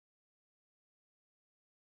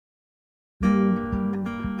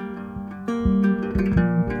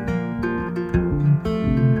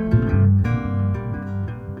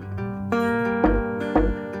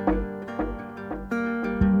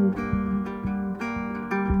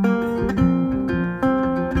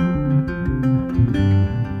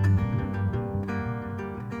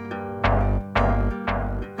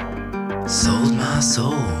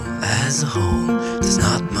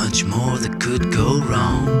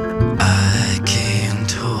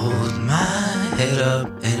get up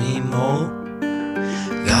anymore.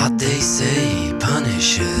 God, they say,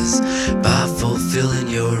 punishes by fulfilling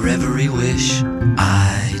your every wish.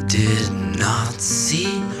 I did not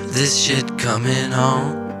see this shit coming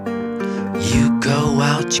on. You go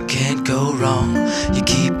out, you can't go wrong. You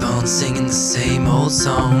keep on singing the same old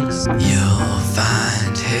songs. You'll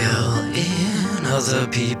find hell in other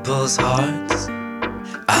people's hearts.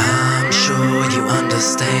 I'm sure you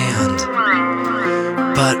understand.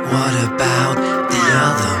 But what about the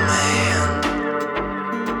other man?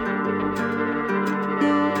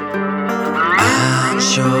 I'm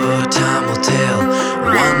sure time will tell.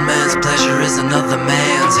 One man's pleasure is another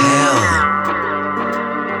man's hell.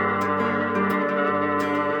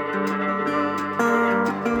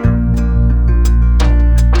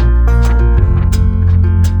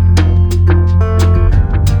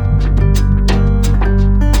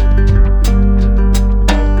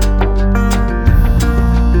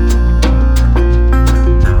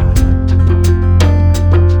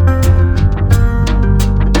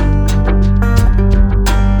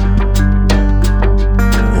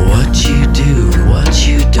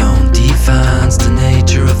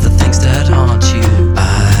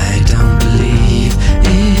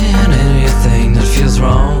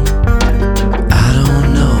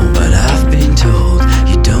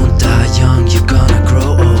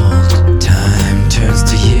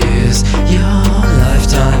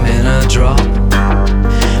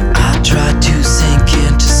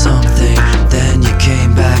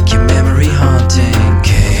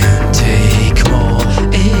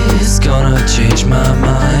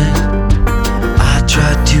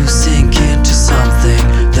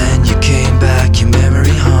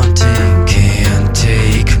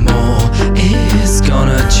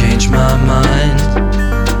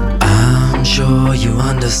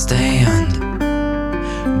 Understand,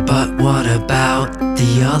 but what about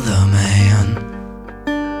the other man?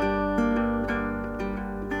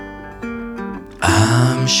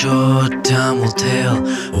 I'm sure time will tell.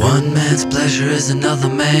 One man's pleasure is another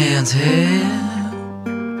man's hell.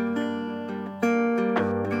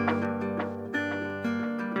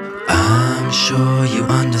 I'm sure you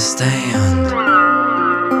understand,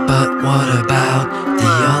 but what about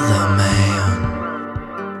the other man?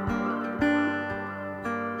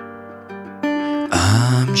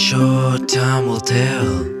 I'm sure time will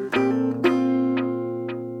tell.